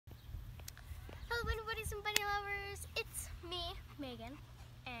some bunny lovers, it's me, Megan,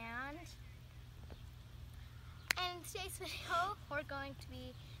 and in today's video we're going to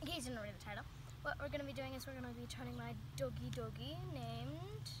be, in case you didn't read the title, what we're going to be doing is we're going to be turning my doggy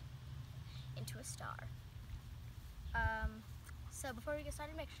named into a star. So before we get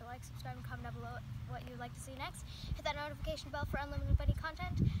started, make sure to like, subscribe, and comment down below what you'd like to see next. Hit that notification bell for unlimited bunny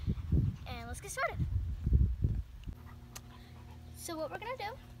content, and let's get started. So what we're going to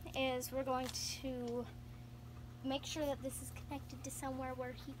do is we're going to make sure that this is connected to somewhere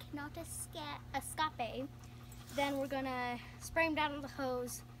where he cannot escape. Then we're going to spray him down with the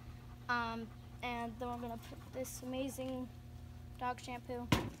hose, and then we're going to put this amazing dog shampoo,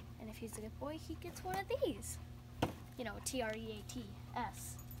 and if he's a good boy, he gets one of these. You know,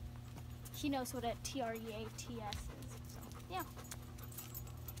 T-R-E-A-T-S. He knows what a T-R-E-A-T-S is, so yeah.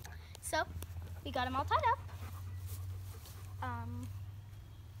 So, we got him all tied up.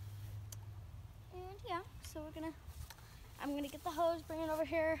 And yeah, so I'm gonna get the hose, bring it over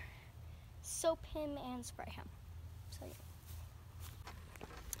here, soap him, and spray him. So yeah.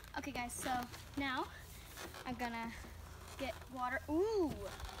 Okay guys, so now I'm gonna get water. Ooh!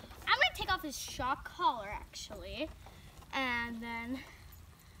 I'm gonna take off his shock collar actually. And then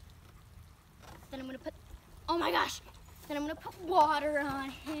I'm gonna put, oh my gosh! Then I'm gonna put water on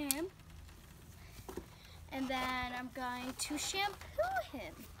him. And then I'm going to shampoo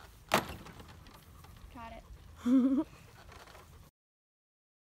him. Got it.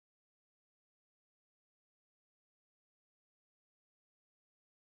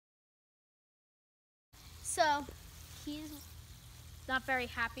 So, he's not very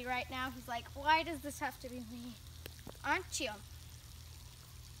happy right now. He's like, why does this have to be me? Aren't you?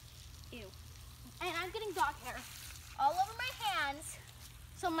 Ew. And I'm getting dog hair all over my hands.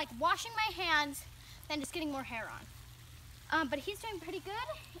 So I'm like washing my hands, then just getting more hair on. But he's doing pretty good,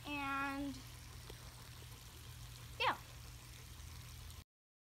 and yeah.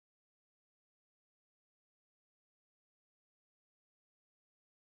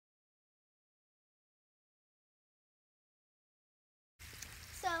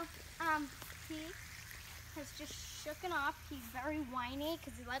 So, he has just shooken off. He's very whiny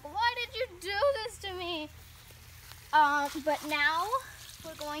because he's like, why did you do this to me? But now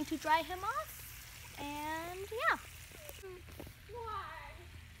we're going to dry him off, and yeah. Why?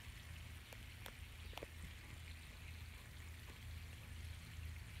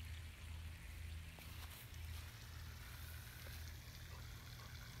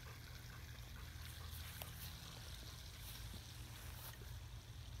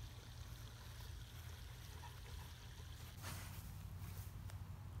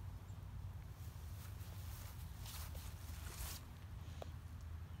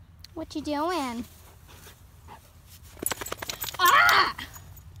 What you doing? Ah!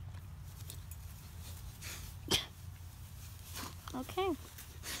 Okay.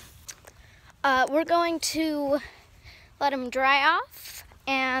 We're going to let him dry off,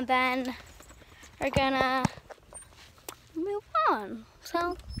 and then we're gonna move on.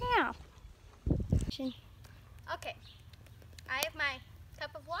 So, yeah. Okay. I have my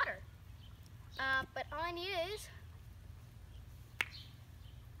cup of water, but all I need is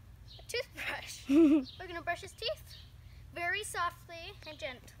toothbrush. We're gonna brush his teeth very softly and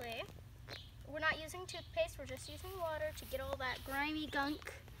gently. We're not using toothpaste, we're just using water to get all that grimy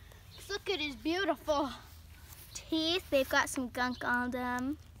gunk. Just look at his beautiful teeth. They've got some gunk on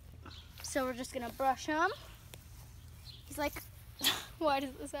them. So we're just gonna brush him. He's like, why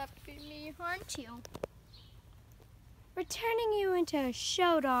does this have to be me, aren't you? We're turning you into a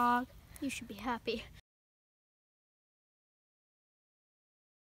show dog. You should be happy.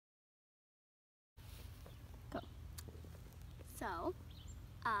 So,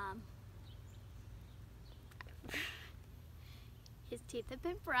 his teeth have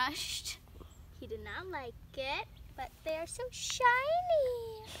been brushed. He did not like it, but they are so shiny.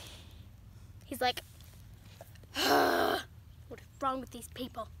 He's like, what is wrong with these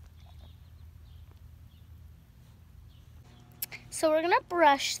people? So we're gonna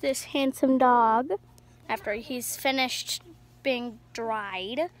brush this handsome dog after he's finished being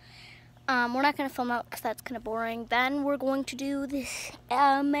dried. We're not going to film out because that's kind of boring. Then we're going to do this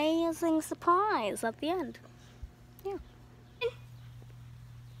amazing surprise at the end. Yeah.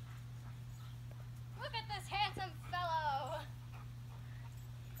 Look at this handsome fellow.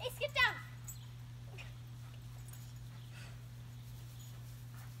 Hey, skip down.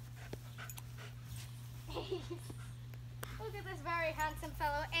 Look at this very handsome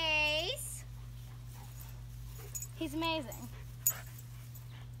fellow, Ace. He's amazing.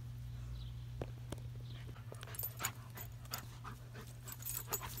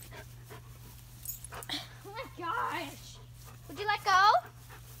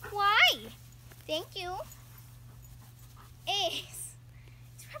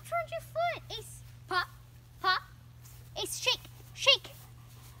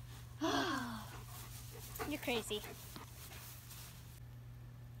 crazy.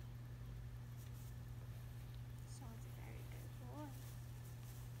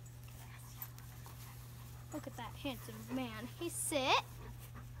 Look at that handsome man. He sit.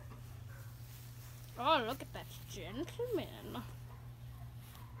 Oh, look at that gentleman.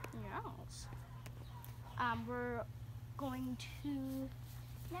 Yes. We're going to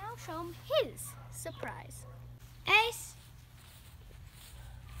now show him his surprise. Ace.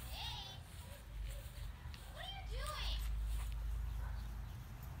 What are you doing?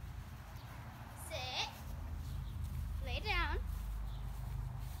 Sit. Lay down.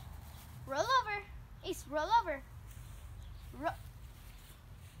 Roll over. Ace, roll over.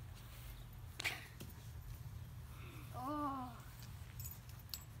 Oh.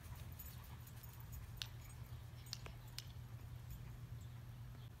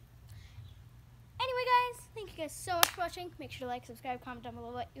 Anyway, guys, thank you guys so much for watching. Make sure to like, subscribe, comment down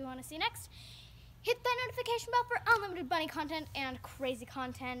below what you want to see next. Hit that notification bell for unlimited bunny content and crazy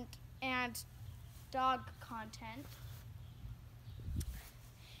content and dog content.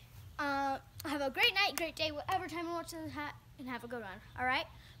 Have a great night, great day, whatever time you watch this, and have a good one. All right?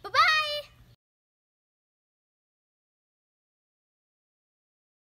 Bye-bye!